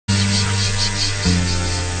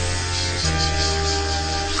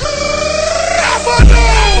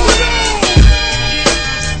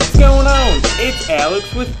it's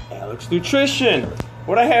Alex with Alex Nutrition.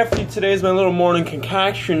 What I have for you today is my little morning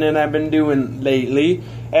concoction that I've been doing lately.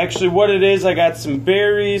 Actually, what it is, I got some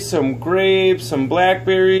berries, some grapes, some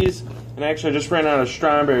blackberries, and actually I just ran out of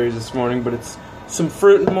strawberries this morning, but it's some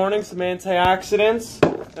fruit in the morning, some antioxidants.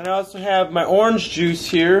 And I also have my orange juice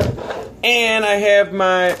here, and I have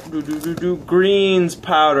my greens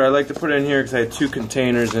powder. I like to put it in here because I have 2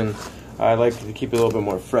 containers, and I like to keep it a little bit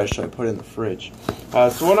more fresh, so I put it in the fridge.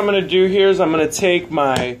 So what I'm going to do here is I'm going to take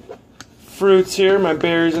my fruits here, my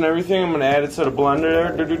berries and everything. I'm going to add it to the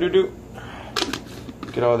blender there.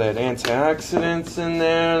 Get all that antioxidants in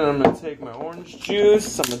there. And I'm going to take my orange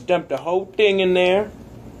juice. I'm going to dump the whole thing in there.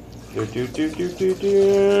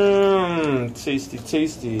 Tasty,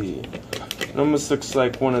 tasty. It almost looks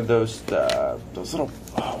like one of those little,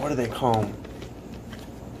 what do they call them?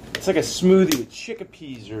 It's like a smoothie with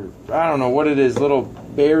chickpeas, or I don't know what it is, little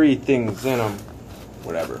berry things in them.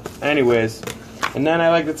 Whatever. Anyways, and then I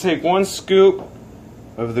like to take 1 scoop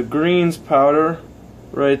of the greens powder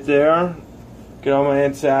right there. Get all my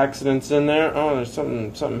antioxidants in there. Oh, there's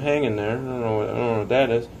something hanging there. I don't know what that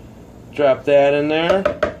is. Drop that in there.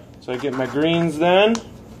 So I get my greens then.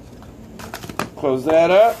 Close that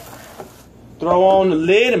up. Throw on the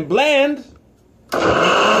lid and blend.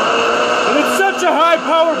 And it's such a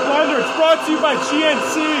high-powered blender. It's brought to you by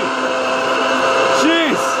GNC.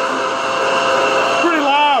 Jeez. It's pretty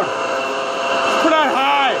loud. Let's put on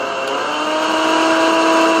high.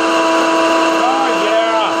 Oh,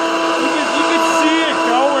 yeah. You can see it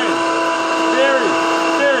going. Very,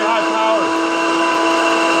 very high-powered.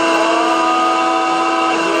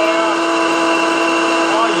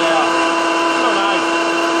 Oh, yeah. So nice.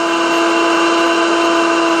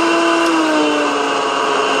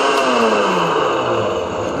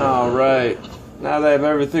 Alright, now that I have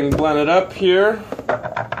everything blended up here,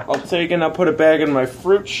 I'll take it and I'll put it back in my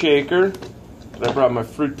fruit shaker that I brought my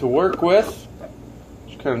fruit to work with.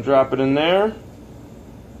 Just kind of drop it in there.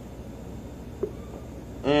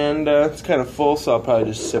 And it's kind of full, so I'll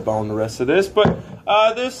probably just sip on the rest of this. But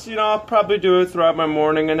this, I'll probably do it throughout my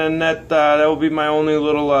morning, and then that will be my only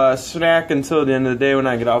little snack until the end of the day when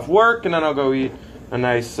I get off work, and then I'll go eat a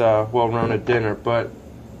nice, well-rounded dinner. But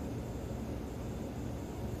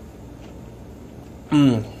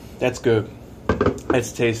that's good.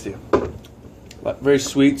 That's tasty. Very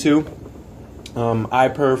sweet too.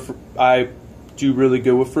 I do really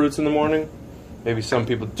good with fruits in the morning. Maybe some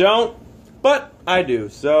people don't, but I do.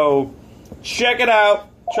 So check it out.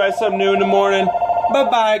 Try something new in the morning. Bye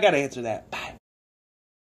bye. I gotta answer that. Bye.